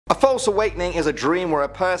A false awakening is a dream where a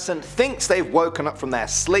person thinks they've woken up from their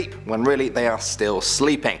sleep when really they are still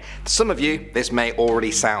sleeping. To some of you, this may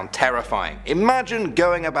already sound terrifying. Imagine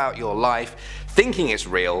going about your life thinking it's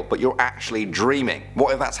real, but you're actually dreaming.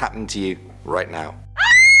 What if that's happening to you right now?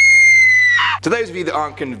 To those of you that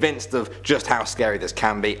aren't convinced of just how scary this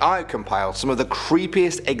can be, I've compiled some of the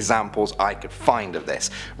creepiest examples I could find of this.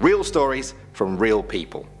 Real stories from real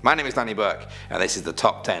people. My name is Danny Burke, and this is the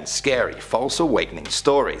top 10 scary false awakening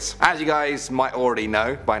stories. As you guys might already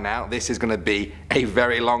know by now, this is going to be a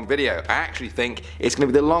very long video. I actually think it's going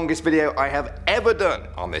to be the longest video I have ever done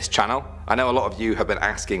on this channel. I know a lot of you have been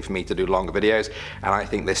asking for me to do longer videos, and I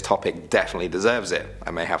think this topic definitely deserves it.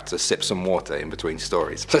 I may have to sip some water in between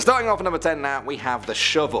stories. So starting off at number 10 now, we have the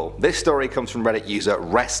shovel. This story comes from Reddit user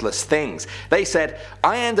Restless Things. They said,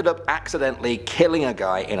 I ended up accidentally killing a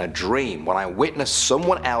guy in a dream when I witnessed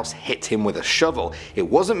someone else hit him with a shovel. It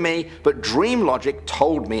wasn't me, but dream logic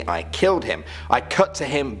told me I killed him. I cut to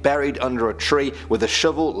him buried under a tree with a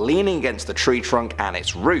shovel leaning against the tree trunk and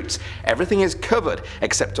its roots. Everything is covered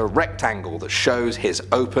except a rectangle that shows his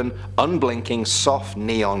open, unblinking, soft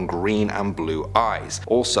neon green and blue eyes.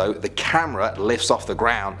 Also, the camera lifts off the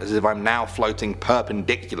ground as if I'm now floating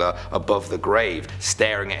perpendicular above the grave,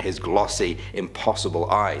 staring at his glossy, impossible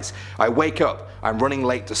eyes. I wake up, I'm running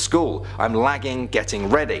late to school, I'm lagging, getting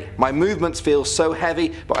ready. My movements feel so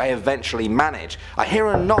heavy, but I eventually manage. I hear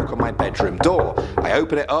a knock on my bedroom door. I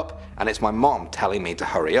open it up, and it's my mom telling me to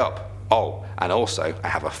hurry up. Oh, and also I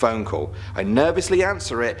have a phone call. I nervously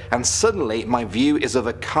answer it, and suddenly my view is of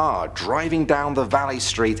a car driving down the valley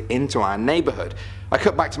street into our neighborhood. I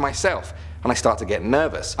cut back to myself, and I start to get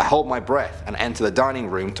nervous. I hold my breath and enter the dining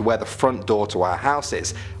room to where the front door to our house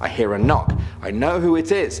is. I hear a knock. I know who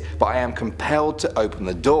it is, but I am compelled to open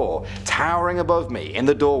the door. Towering above me in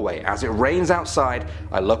the doorway as it rains outside,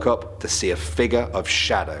 I look up to see a figure of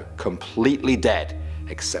shadow, completely dead,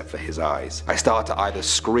 except for his eyes. I start to either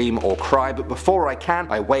scream or cry, but before I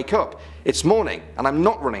can, I wake up. It's morning, and I'm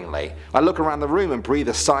not running late. I look around the room and breathe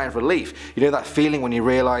a sigh of relief. You know that feeling when you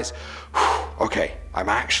realize, okay, I'm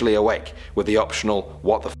actually awake, with the optional,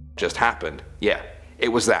 what the f just happened? Yeah, it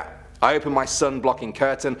was that. I open my sun-blocking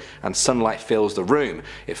curtain and sunlight fills the room.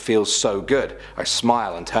 It feels so good. I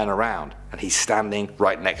smile and turn around, and he's standing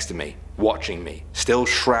right next to me, watching me, still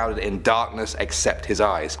shrouded in darkness except his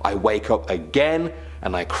eyes. I wake up again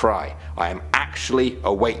and I cry. I am actually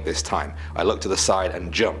awake this time. I look to the side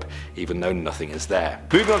and jump, even though nothing is there.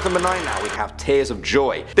 Moving on to number 9 now, we have Tears of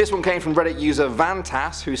Joy. This one came from Reddit user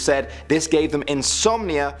Vantas, who said this gave them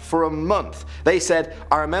insomnia for a month. They said,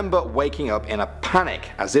 I remember waking up in a panic,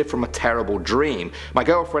 as if from a terrible dream. My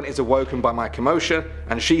girlfriend is awoken by my commotion,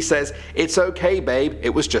 and she says, it's okay babe, it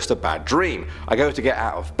was just a bad dream. I go to get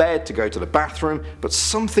out of bed to go to the bathroom, but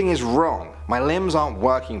something is wrong. My limbs aren't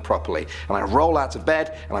working properly, and I roll out of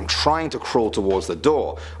bed and I'm trying to crawl towards the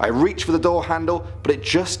door. I reach for the door handle, but it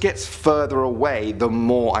just gets further away the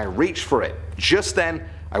more I reach for it. Just then,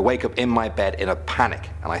 I wake up in my bed in a panic,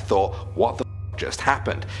 and I thought, what the just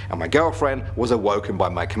happened? And my girlfriend was awoken by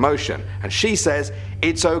my commotion, and she says,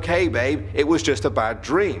 it's okay babe, it was just a bad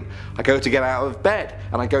dream. I go to get out of bed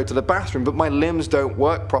and I go to the bathroom, but my limbs don't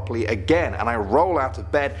work properly again, and I roll out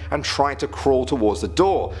of bed and try to crawl towards the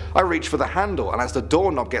door. I reach for the handle, and as the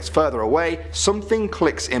doorknob gets further away, something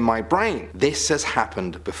clicks in my brain. This has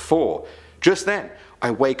happened before. Just then, I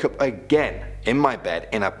wake up again in my bed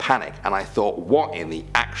in a panic, and I thought, what in the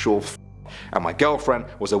actual f? And my girlfriend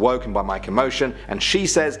was awoken by my commotion, and she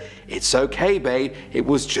says, it's okay babe, it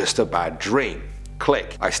was just a bad dream.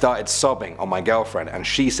 Click. I started sobbing on my girlfriend, and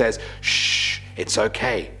she says, shh, it's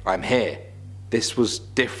okay, I'm here. This was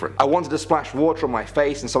different. I wanted to splash water on my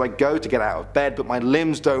face, and so I go to get out of bed, but my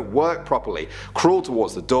limbs don't work properly. Crawl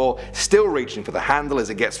towards the door, still reaching for the handle as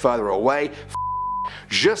it gets further away.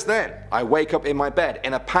 Just then, I wake up in my bed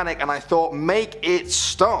in a panic, and I thought, make it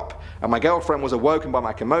stop. And my girlfriend was awoken by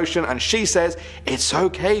my commotion, and she says, it's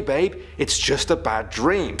okay babe, it's just a bad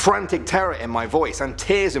dream. Frantic terror in my voice and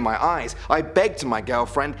tears in my eyes, I beg to my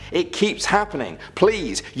girlfriend, it keeps happening,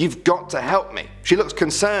 please, you've got to help me. She looks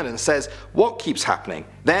concerned and says, what keeps happening?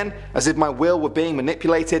 Then, as if my will were being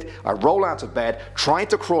manipulated, I roll out of bed, try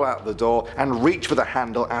to crawl out the door, and reach for the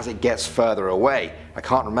handle as it gets further away. I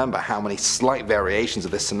can't remember how many slight variations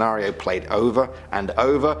of this scenario played over and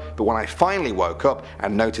over, but when I finally woke up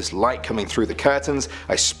and noticed light coming through the curtains,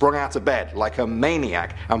 I sprung out of bed like a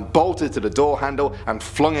maniac and bolted to the door handle and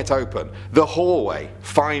flung it open. The hallway,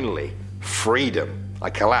 finally, freedom. I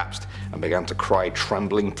collapsed and began to cry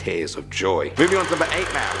trembling tears of joy. Moving on to number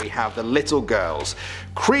 8 now, we have the little girls.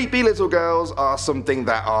 Creepy little girls are something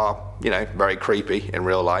that are very creepy in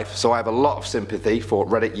real life, so I have a lot of sympathy for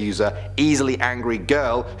Reddit user Easily Angry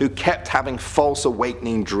Girl, who kept having false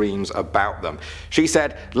awakening dreams about them. She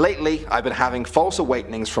said, "Lately I've been having false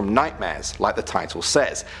awakenings from nightmares, like the title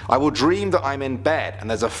says. I will dream that I'm in bed and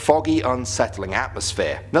there's a foggy, unsettling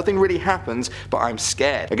atmosphere. Nothing really happens, but I'm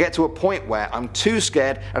scared. I get to a point where I'm too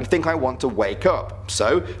scared and think I want to wake up.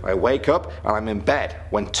 So I wake up and I'm in bed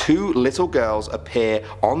when two little girls appear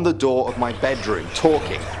on the door of my bedroom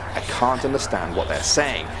talking. I can't understand what they're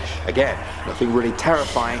saying. Again, nothing really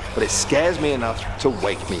terrifying, but it scares me enough to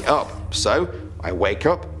wake me up. So I wake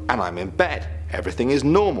up and I'm in bed. Everything is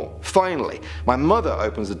normal. Finally, my mother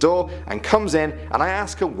opens the door and comes in, and I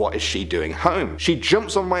ask her what is she doing home. She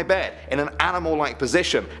jumps on my bed in an animal-like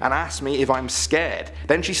position and asks me if I'm scared.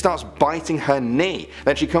 Then she starts biting her knee.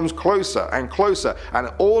 Then she comes closer and closer, and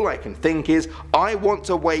all I can think is, I want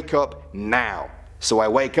to wake up now. So I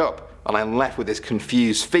wake up, and I'm left with this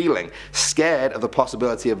confused feeling, scared of the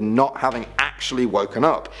possibility of not having actually woken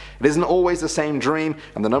up. It isn't always the same dream,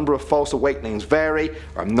 and the number of false awakenings vary.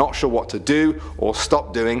 I'm not sure what to do or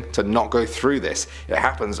stop doing to not go through this. It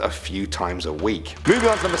happens a few times a week." Moving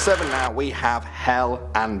on to number 7 now, we have Hell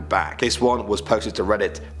and Back. This one was posted to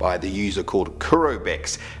Reddit by the user called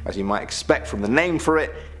Kurobix. As you might expect from the name for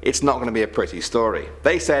it, it's not going to be a pretty story.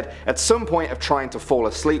 They said, "At some point of trying to fall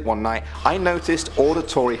asleep one night, I noticed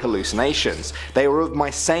auditory hallucinations. They were of my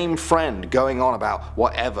same friend going on about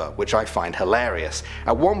whatever, which I find hilarious.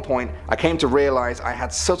 At one point, I came to realize I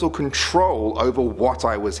had subtle control over what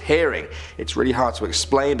I was hearing. It's really hard to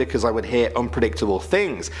explain because I would hear unpredictable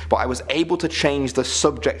things, but I was able to change the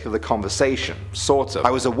subject of the conversation, sort of.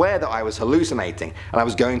 I was aware that I was hallucinating, and I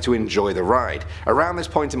was going to enjoy the ride. Around this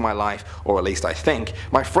point in my life, or at least I think,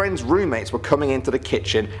 my friends' roommates were coming into the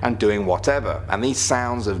kitchen and doing whatever, and these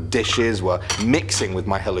sounds of dishes were mixing with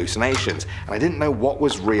my hallucinations, and I didn't know what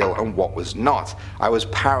was real and what was not. I was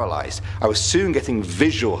paralyzed. I was soon getting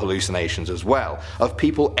visual hallucinations as well, of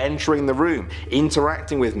people entering the room,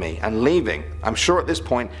 interacting with me, and leaving. I'm sure at this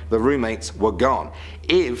point the roommates were gone,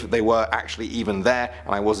 if they were actually even there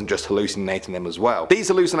and I wasn't just hallucinating them as well. These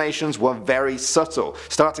hallucinations were very subtle,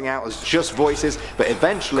 starting out as just voices, but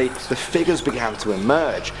eventually the figures began to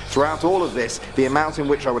emerge. Throughout all of this, the amount in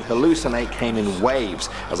which I would hallucinate came in waves,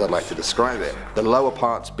 as I'd like to describe it. The lower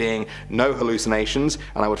parts being no hallucinations,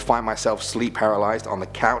 and I would find myself sleep paralyzed on the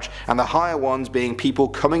couch, and the higher ones being people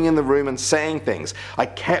coming in the room and saying things. I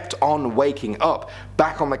kept on waking up,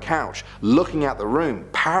 back on the couch, looking at the room,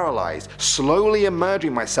 paralyzed, slowly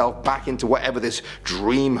emerging myself back into whatever this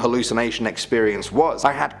dream hallucination experience was.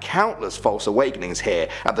 I had countless false awakenings here.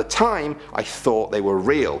 At the time, I thought they were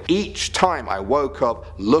real. Each time I woke up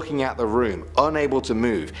looking at the room, unable to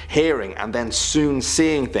move, hearing and then soon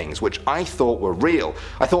seeing things which I thought were real.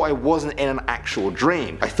 I thought I wasn't in an actual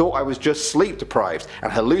dream. I thought I was just sleep deprived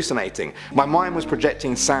and hallucinating. My mind was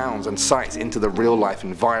projecting sounds and sights into the real life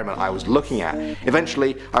environment I was looking at.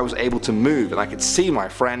 Eventually I was able to move and I could see my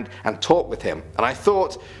friend and talk with him, and I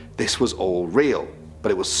thought this was all real. But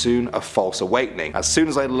it was soon a false awakening. As soon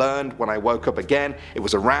as I learned when I woke up again, it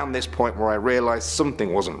was around this point where I realized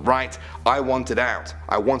something wasn't right. I wanted out.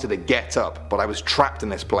 I wanted to get up, but I was trapped in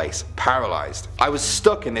this place, paralyzed. I was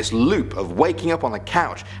stuck in this loop of waking up on the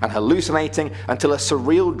couch and hallucinating until a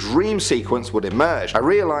surreal dream sequence would emerge. I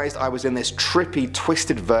realized I was in this trippy,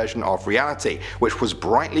 twisted version of reality, which was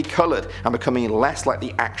brightly colored and becoming less like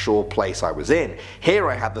the actual place I was in. Here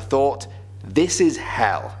I had the thought, this is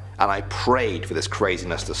hell. And I prayed for this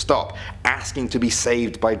craziness to stop, asking to be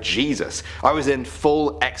saved by Jesus. I was in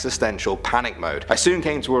full existential panic mode. I soon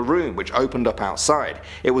came to a room which opened up outside.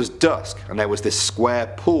 It was dusk, and there was this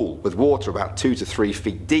square pool with water about 2 to 3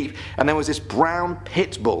 feet deep, and there was this brown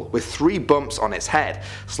pit bull with 3 bumps on its head,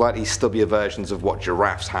 slightly stubbier versions of what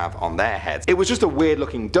giraffes have on their heads. It was just a weird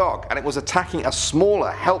looking dog, and it was attacking a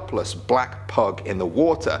smaller, helpless black pug in the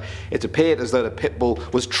water. It appeared as though the pit bull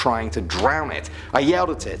was trying to drown it. I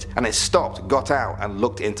yelled at it, and it stopped, got out, and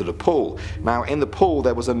looked into the pool. Now in the pool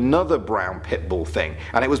there was another brown pit bull thing,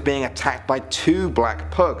 and it was being attacked by 2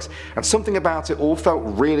 black pugs, and something about it all felt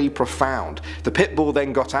really profound. The pit bull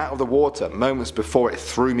then got out of the water moments before it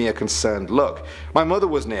threw me a concerned look. My mother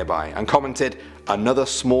was nearby and commented, "Another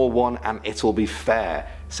small one and it'll be fair,"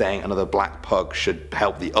 saying another black pug should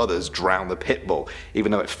help the others drown the pit bull,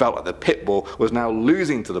 even though it felt like the pit bull was now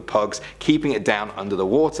losing to the pugs, keeping it down under the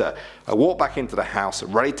water. I walked back into the house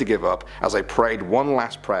ready to give up as I prayed one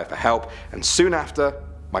last prayer for help, and soon after,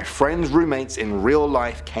 my friend's roommates in real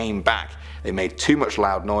life came back. They made too much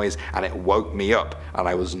loud noise and it woke me up, and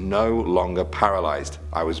I was no longer paralyzed.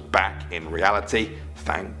 I was back in reality,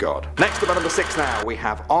 Thank God. Next up at number 6 now, we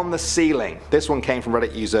have on the ceiling. This one came from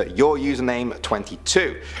Reddit user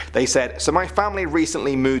YourUsername22. They said, so my family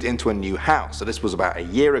recently moved into a new house, so this was about a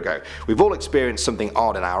year ago. We've all experienced something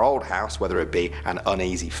odd in our old house, whether it be an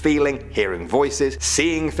uneasy feeling, hearing voices,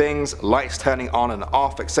 seeing things, lights turning on and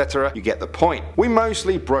off, etc. You get the point. We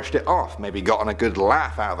mostly brushed it off, maybe gotten a good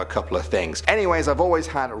laugh out of a couple of things. Anyways, I've always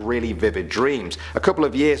had really vivid dreams. A couple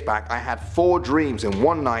of years back I had 4 dreams in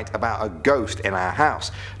one night about a ghost in our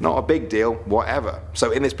house. Not a big deal, whatever.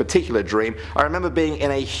 So in this particular dream, I remember being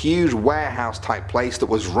in a huge warehouse type place that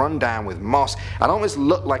was run down with moss and almost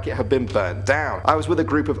looked like it had been burnt down. I was with a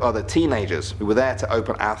group of other teenagers. We were there to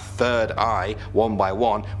open our third eye one by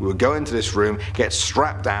one. We would go into this room, get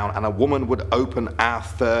strapped down, and a woman would open our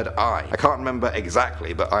third eye. I can't remember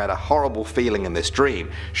exactly, but I had a horrible feeling in this dream.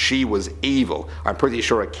 She was evil. I'm pretty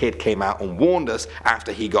sure a kid came out and warned us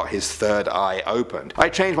after he got his third eye opened. I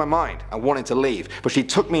changed my mind and wanted to leave, but she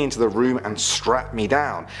took me into the room and strapped me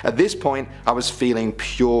down. At this point I was feeling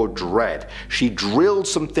pure dread. She drilled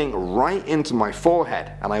something right into my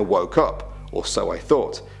forehead and I woke up, or so I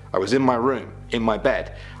thought. I was in my room, in my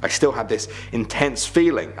bed. I still had this intense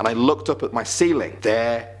feeling and I looked up at my ceiling.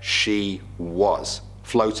 There she was,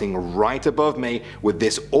 floating right above me with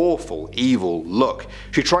this awful, evil look.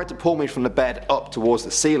 She tried to pull me from the bed up towards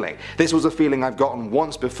the ceiling. This was a feeling I've gotten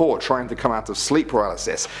once before trying to come out of sleep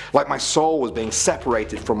paralysis, like my soul was being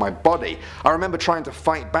separated from my body. I remember trying to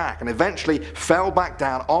fight back and eventually fell back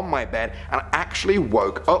down on my bed and actually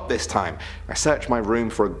woke up this time. I searched my room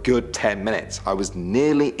for a good 10 minutes. I was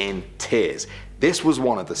nearly in tears. This was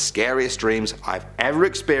one of the scariest dreams I've ever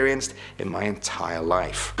experienced in my entire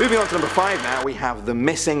life. Moving on to number 5 now, we have the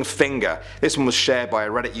missing finger. This one was shared by a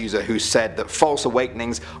Reddit user who said that false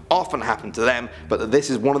awakenings often happen to them, but that this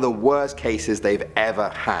is one of the worst cases they've ever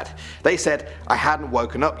had. They said, I hadn't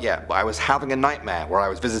woken up yet, but I was having a nightmare where I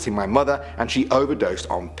was visiting my mother and she overdosed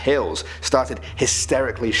on pills, started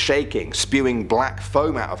hysterically shaking, spewing black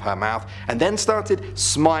foam out of her mouth, and then started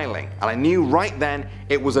smiling, and I knew right then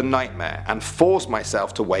it was a nightmare and forced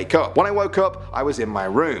myself to wake up. When I woke up, I was in my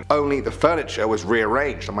room, only the furniture was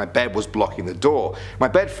rearranged and my bed was blocking the door. My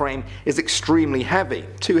bed frame is extremely heavy,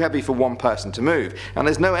 too heavy for one person to move, and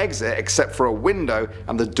there's no exit except for a window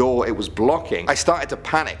and the door it was blocking. I started to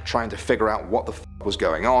panic, trying to figure out what the was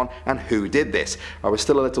going on and who did this. I was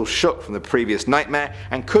still a little shook from the previous nightmare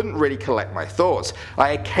and couldn't really collect my thoughts.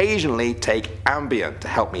 I occasionally take Ambien to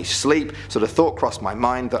help me sleep, so the thought crossed my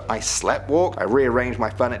mind that I sleptwalked. I rearranged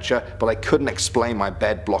my furniture, but I couldn't explain my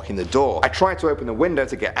bed blocking the door. I tried to open the window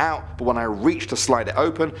to get out, but when I reached to slide it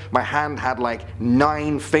open, my hand had like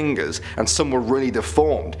 9 fingers and some were really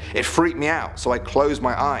deformed. It freaked me out, so I closed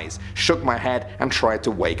my eyes, shook my head and tried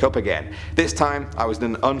to wake up again. This time I was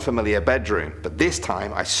in an unfamiliar bedroom, but this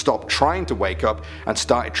time I stopped trying to wake up and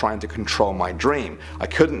started trying to control my dream. I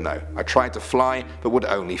couldn't though. I tried to fly but would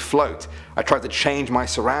only float. I tried to change my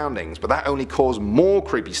surroundings, but that only caused more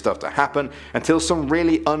creepy stuff to happen until some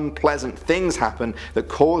really unpleasant things happened that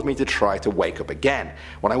caused me to try to wake up again.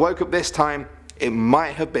 When I woke up this time, it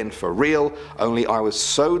might have been for real, only I was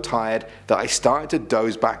so tired that I started to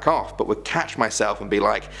doze back off, but would catch myself and be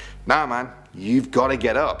like, nah man, you've got to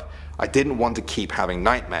get up. I didn't want to keep having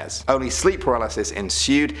nightmares. Only sleep paralysis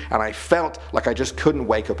ensued and I felt like I just couldn't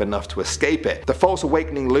wake up enough to escape it. The false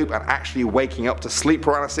awakening loop and actually waking up to sleep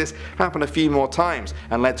paralysis happened a few more times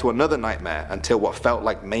and led to another nightmare until what felt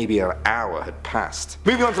like maybe an hour had passed.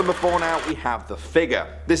 Moving on to number 4 now, we have the figure.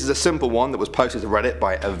 This is a simple one that was posted to Reddit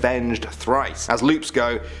by Avenged Thrice. As loops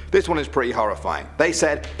go, this one is pretty horrifying. They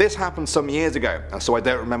said, this happened some years ago, and so I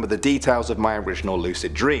don't remember the details of my original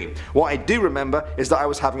lucid dream. What I do remember is that I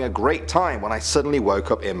was having a great time when I suddenly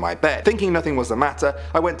woke up in my bed. Thinking nothing was the matter,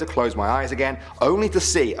 I went to close my eyes again, only to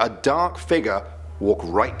see a dark figure walk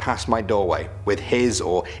right past my doorway, with his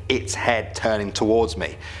or its head turning towards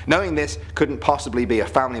me. Knowing this couldn't possibly be a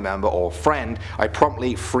family member or friend, I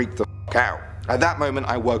promptly freaked the f**k out. At that moment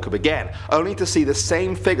I woke up again, only to see the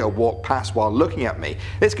same figure walk past while looking at me.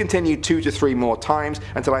 This continued 2 to 3 more times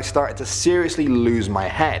until I started to seriously lose my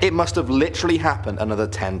head. It must have literally happened another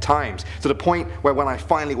 10 times, to the point where when I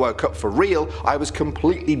finally woke up for real, I was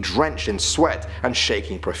completely drenched in sweat and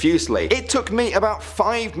shaking profusely. It took me about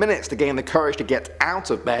 5 minutes to gain the courage to get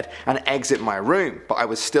out of bed and exit my room, but I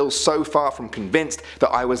was still so far from convinced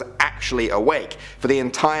that I was actually awake. For the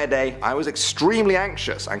entire day I was extremely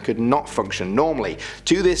anxious and could not function normally.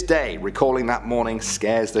 To this day, recalling that morning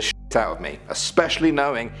scares the shit out of me, especially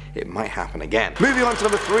knowing it might happen again. Moving on to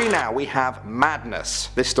number 3 now, we have madness.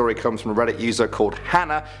 This story comes from a Reddit user called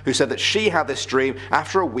Hannah, who said that she had this dream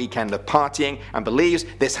after a weekend of partying and believes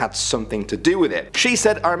this had something to do with it. She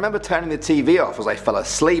said, "I remember turning the TV off as I fell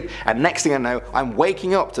asleep, and next thing I know, I'm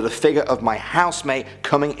waking up to the figure of my housemate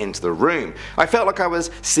coming into the room. I felt like I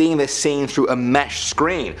was seeing this scene through a mesh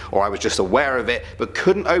screen, or I was just aware of it but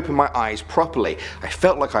couldn't open my eyes properly. I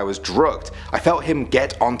felt like I was drugged. I felt him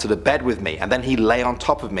get onto the bed with me, and then he lay on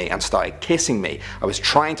top of me and started kissing me. I was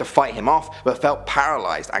trying to fight him off but felt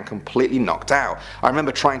paralyzed and completely knocked out. I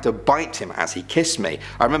remember trying to bite him as he kissed me.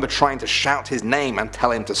 I remember trying to shout his name and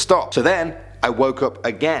tell him to stop. So then I woke up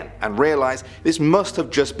again and realized this must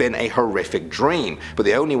have just been a horrific dream, but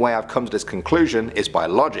the only way I've come to this conclusion is by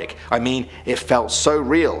logic. I mean, it felt so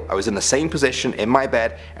real. I was in the same position in my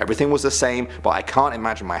bed, everything was the same, but I can't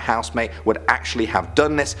imagine my housemate would actually have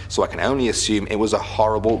done this, so I can only assume it was a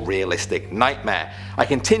horrible realistic nightmare. I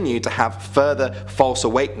continued to have further false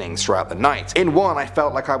awakenings throughout the night. In one, I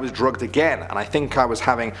felt like I was drugged again, and I think I was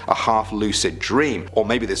having a half lucid dream, or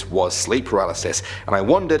maybe this was sleep paralysis, and I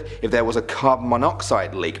wondered if there was a carbon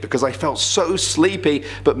monoxide leak because I felt so sleepy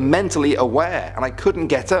but mentally aware and I couldn't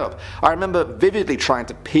get up. I remember vividly trying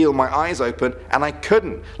to peel my eyes open and I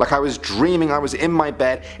couldn't, like I was dreaming I was in my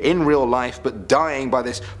bed in real life but dying by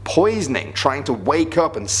this poisoning, trying to wake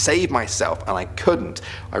up and save myself, and I couldn't.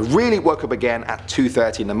 I really woke up again at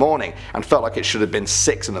 2:30 in the morning and felt like it should have been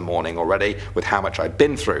 6 in the morning already with how much I'd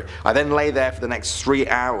been through. I then lay there for the next 3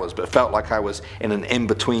 hours but felt like I was in an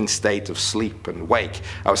in-between state of sleep and wake.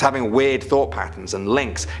 I was having weird thought patterns and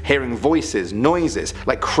links, hearing voices, noises,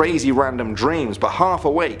 like crazy random dreams, but half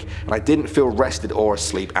awake, and I didn't feel rested or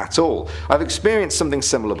asleep at all. I've experienced something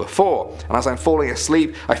similar before, and as I'm falling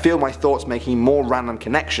asleep I feel my thoughts making more random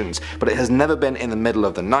connections, but it has never been in the middle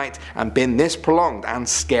of the night and been this prolonged and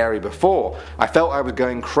scary before. I felt I was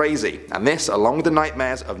going crazy, and this, along with the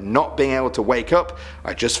nightmares of not being able to wake up,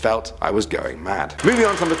 I just felt I was going mad. Moving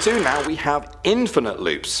on to number 2 now, we have infinite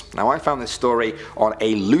loops. Now I found this story on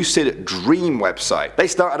a lucid dream website. They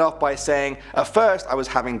started off by saying, "At first I was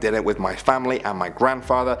having dinner with my family and my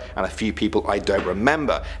grandfather and a few people I don't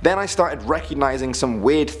remember. Then I started recognizing some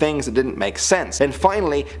weird things that didn't make sense. Then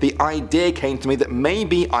finally the idea came to me that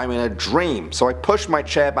maybe I'm in a dream, so I pushed my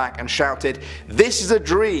chair back and shouted, 'This is a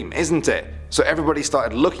dream, isn't it?' So everybody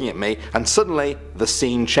started looking at me and suddenly the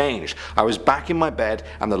scene changed. I was back in my bed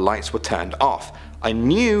and the lights were turned off. I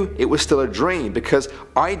knew it was still a dream because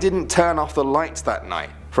I didn't turn off the lights that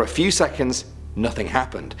night. For a few seconds nothing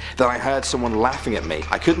happened. Then I heard someone laughing at me.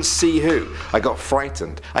 I couldn't see who. I got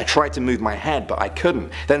frightened. I tried to move my head but I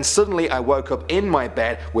couldn't. Then suddenly I woke up in my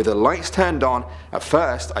bed with the lights turned on. At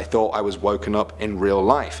first I thought I was woken up in real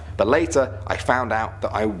life, but later I found out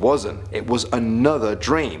that I wasn't. It was another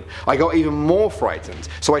dream. I got even more frightened,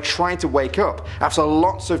 so I tried to wake up. After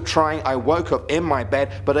lots of trying I woke up in my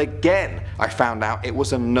bed, but again I found out it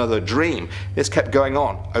was another dream. This kept going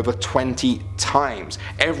on over 20 times.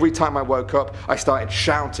 Every time I woke up I started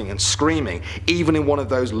shouting and screaming. Even in one of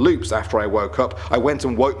those loops after I woke up, I went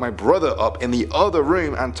and woke my brother up in the other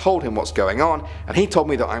room and told him what's going on, and he told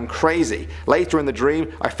me that I'm crazy. Later in the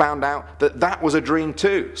dream I found out that that was a dream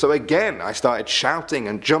too, so again I started shouting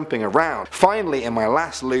and jumping around. Finally, in my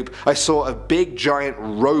last loop I saw a big giant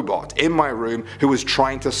robot in my room who was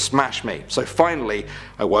trying to smash me, so finally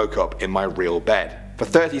I woke up in my real bed. For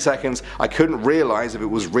 30 seconds I couldn't realize if it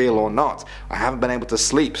was real or not. I haven't been able to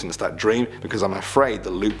sleep since that dream because I'm afraid the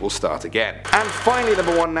loop will start again. And finally,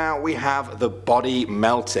 number 1 now, we have the body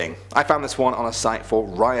melting. I found this one on a site for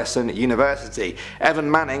Ryerson University. Evan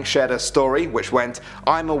Manning shared a story which went,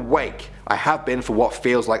 "I'm awake. I have been for what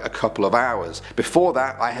feels like a couple of hours. Before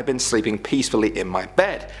that I had been sleeping peacefully in my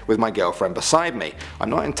bed with my girlfriend beside me. I'm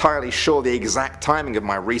not entirely sure the exact timing of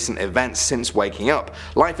my recent events since waking up.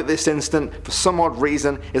 Life at this instant, for some odd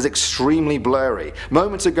reason, is extremely blurry.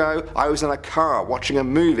 Moments ago I was in a car watching a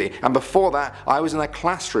movie, and before that I was in a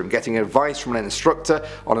classroom getting advice from an instructor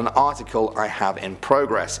on an article I have in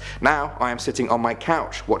progress. Now I am sitting on my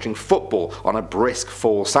couch watching football on a brisk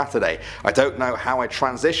fall Saturday. I don't know how I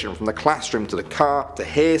transitioned from the classroom to the car to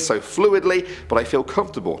here so fluidly, but I feel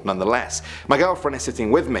comfortable nonetheless. My girlfriend is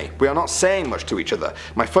sitting with me. We are not saying much to each other.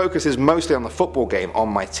 My focus is mostly on the football game on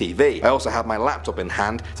my TV. I also have my laptop in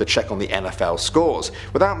hand to check on the NFL scores.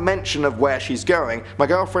 Without mention of where she's going, my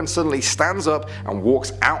girlfriend suddenly stands up and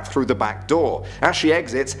walks out through the back door. As she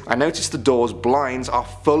exits, I notice the door's blinds are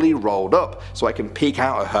fully rolled up so I can peek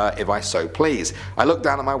out at her if I so please. I look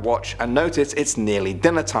down at my watch and notice it's nearly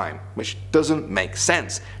dinner time, which doesn't make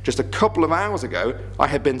sense. Just a couple of hours ago I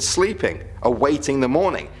had been sleeping, awaiting the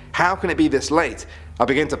morning. How can it be this late? I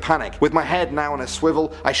begin to panic. With my head now on a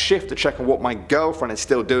swivel, I shift to check on what my girlfriend is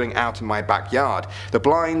still doing out in my backyard. The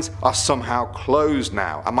blinds are somehow closed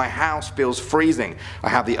now, and my house feels freezing. I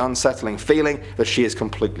have the unsettling feeling that she is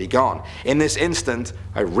completely gone. In this instant,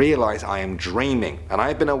 I realize I am dreaming, and I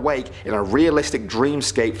have been awake in a realistic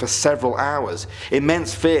dreamscape for several hours.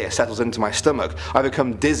 Immense fear settles into my stomach. I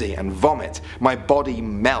become dizzy and vomit. My body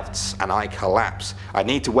melts and I collapse. I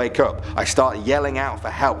need to wake up. I start yelling out for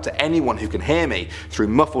help to anyone who can hear me. Through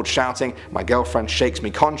muffled shouting, my girlfriend shakes me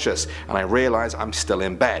conscious, and I realize I'm still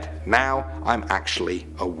in bed. Now I'm actually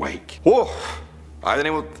awake. Whoa! I don't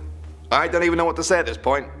even know what to say at this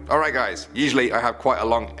point. Alright guys, usually I have quite a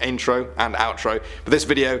long intro and outro, but this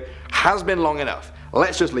video has been long enough.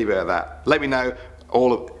 Let's just leave it at that. Let me know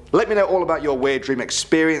all about your weird dream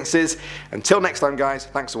experiences. Until next time guys,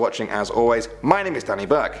 thanks for watching as always. My name is Danny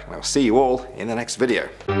Burke, and I'll see you all in the next video.